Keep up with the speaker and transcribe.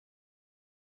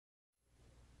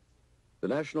The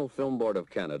National Film Board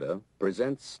of Canada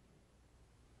presents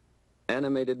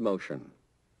Animated Motion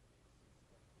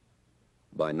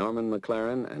by Norman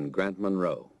McLaren and Grant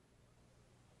Monroe.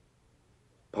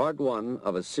 Part one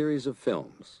of a series of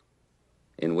films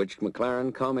in which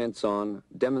McLaren comments on,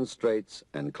 demonstrates,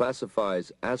 and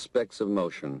classifies aspects of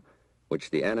motion which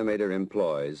the animator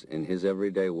employs in his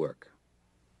everyday work.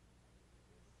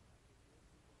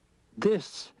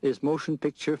 This is motion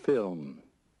picture film.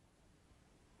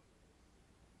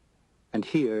 And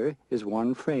here is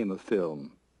one frame of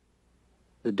film.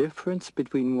 The difference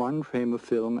between one frame of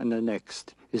film and the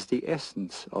next is the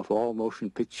essence of all motion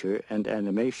picture and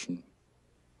animation.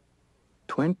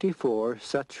 24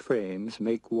 such frames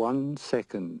make 1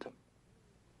 second.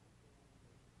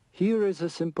 Here is a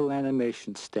simple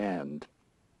animation stand.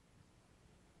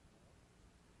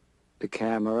 The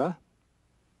camera,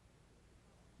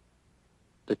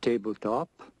 the tabletop,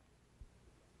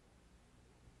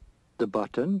 the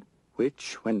button,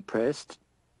 which, when pressed,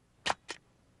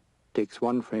 takes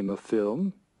 1 frame of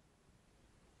film,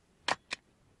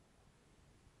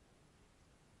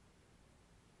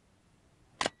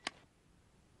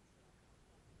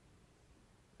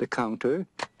 the counter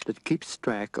that keeps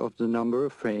track of the number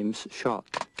of frames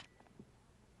shot.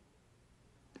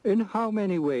 In how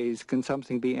many ways can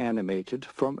something be animated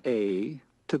from A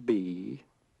to B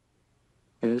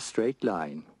in a straight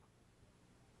line?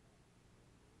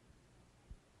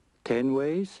 10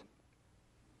 ways?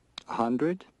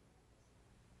 100?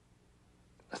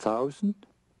 1,000?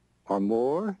 Or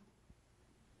more?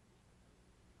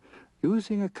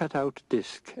 Using a cutout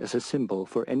disc as a symbol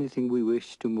for anything we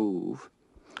wish to move,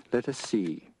 let us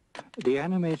see. The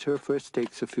animator first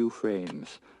takes a few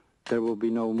frames. There will be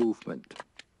no movement.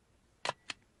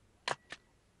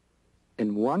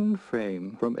 In 1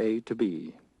 frame from A to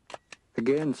B,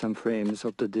 again some frames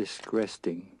of the disc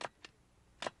resting.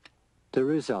 The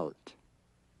result.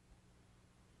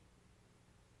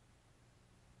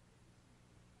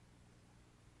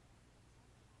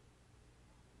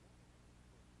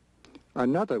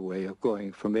 Another way of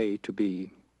going from A to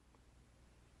B.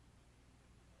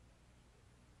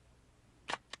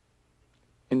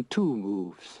 In 2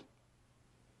 moves.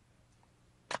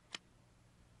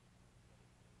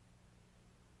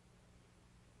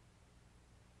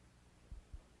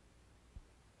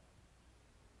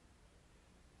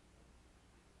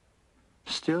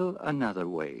 Still another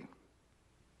way.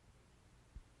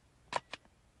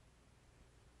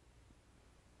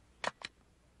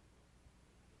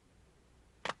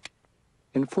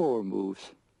 In 4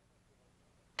 moves.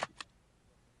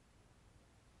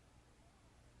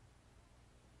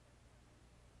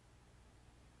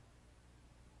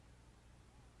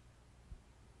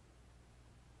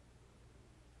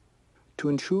 To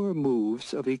ensure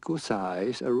moves of equal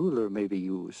size, a ruler may be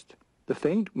used. The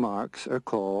faint marks are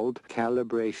called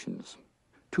calibrations.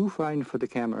 Too fine for the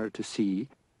camera to see,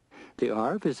 they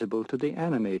are visible to the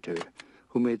animator,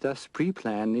 who may thus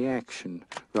pre-plan the action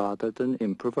rather than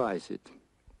improvise it.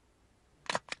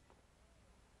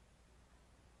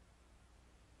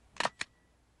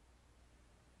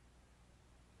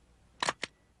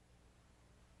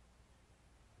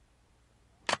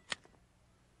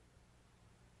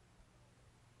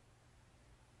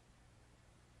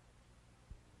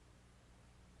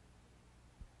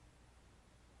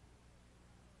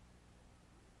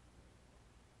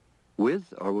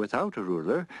 With or without a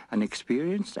ruler, an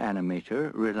experienced animator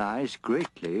relies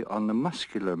greatly on the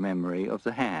muscular memory of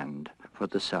the hand for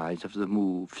the size of the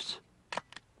moves.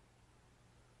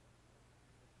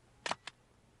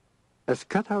 As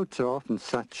cutouts are often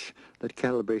such that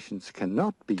calibrations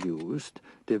cannot be used,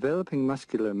 developing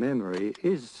muscular memory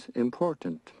is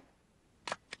important.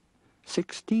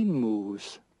 16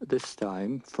 moves this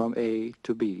time from A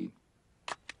to B.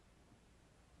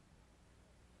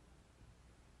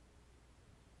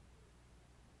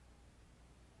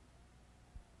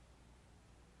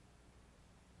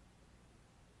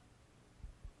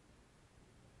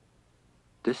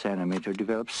 This animator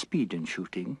develops speed in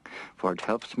shooting, for it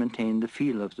helps maintain the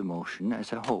feel of the motion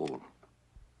as a whole.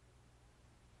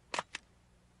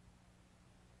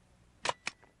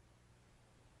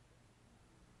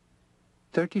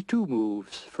 "32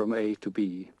 moves from A to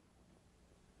B.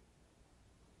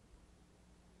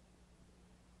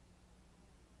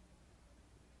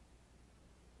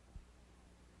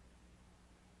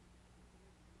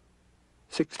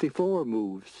 "64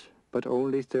 moves, but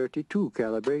only 32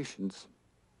 calibrations.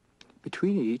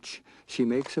 Between each, she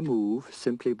makes a move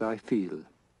simply by feel.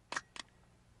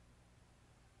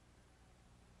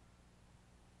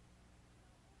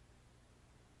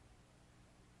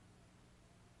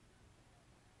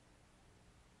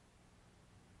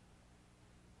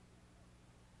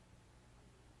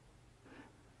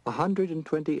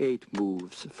 128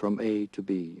 moves from A to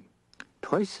B.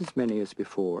 Twice as many as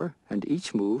before, and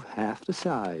each move half the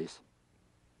size.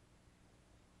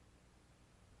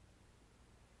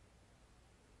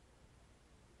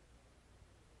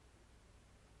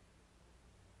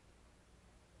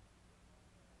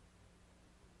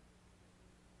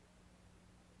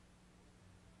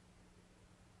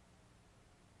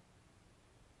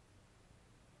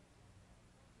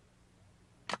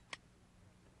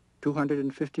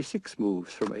 "256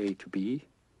 moves from A to B.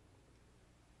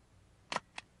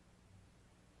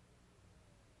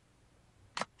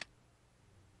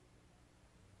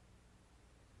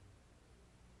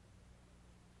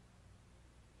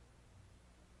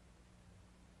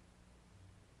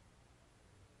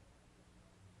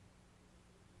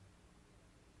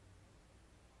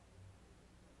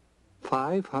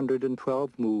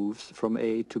 "512 moves from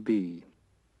A to B.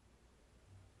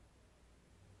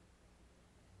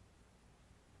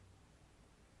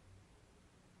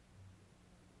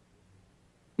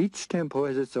 Each tempo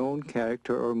has its own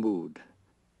character or mood.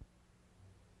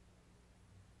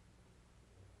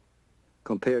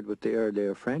 Compared with the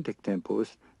earlier frantic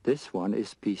tempos, this one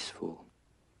is peaceful.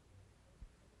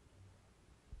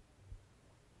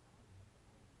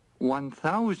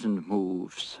 1,000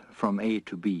 moves from A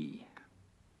to B.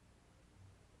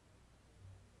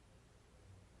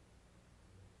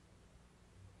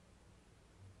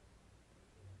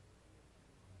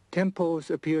 Tempos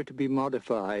appear to be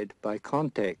modified by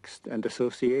context and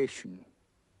association.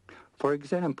 For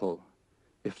example,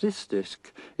 if this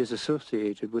disk is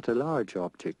associated with a large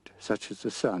object, such as the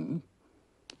sun,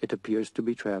 it appears to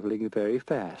be traveling very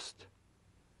fast.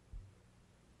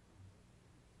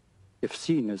 If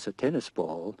seen as a tennis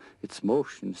ball, its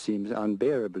motion seems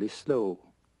unbearably slow.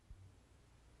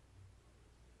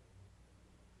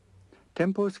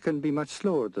 Tempos can be much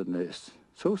slower than this,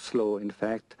 so slow, in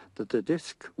fact, that the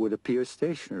disk would appear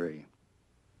stationary.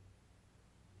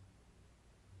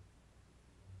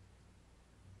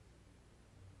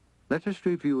 Let us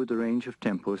review the range of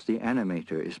tempos the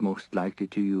animator is most likely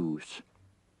to use.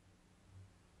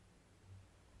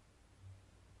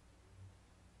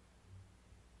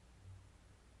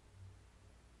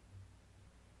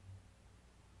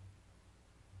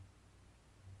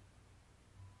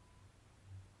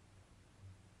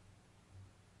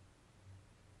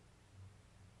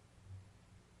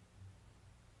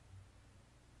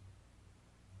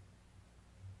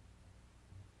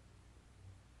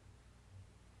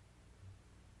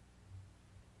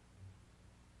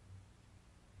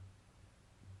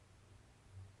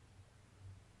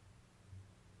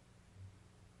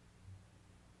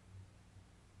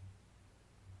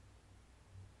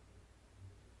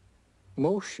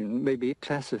 Motion may be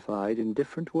classified in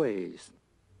different ways.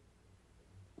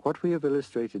 What we have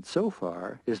illustrated so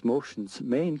far is motion's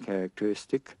main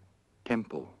characteristic,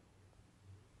 tempo.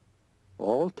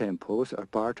 All tempos are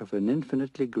part of an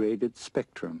infinitely graded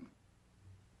spectrum.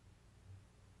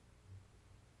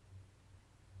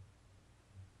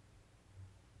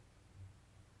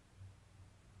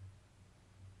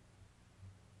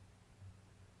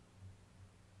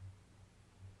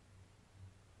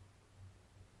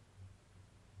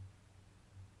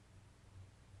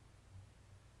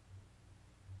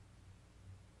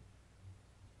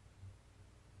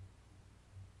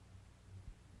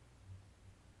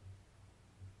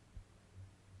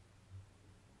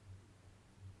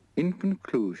 In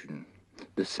conclusion,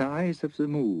 the size of the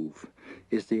move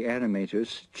is the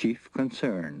animator's chief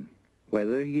concern.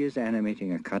 Whether he is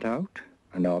animating a cutout,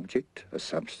 an object, a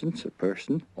substance, a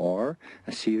person, or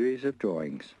a series of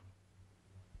drawings.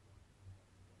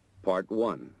 Part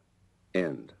 1.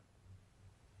 End.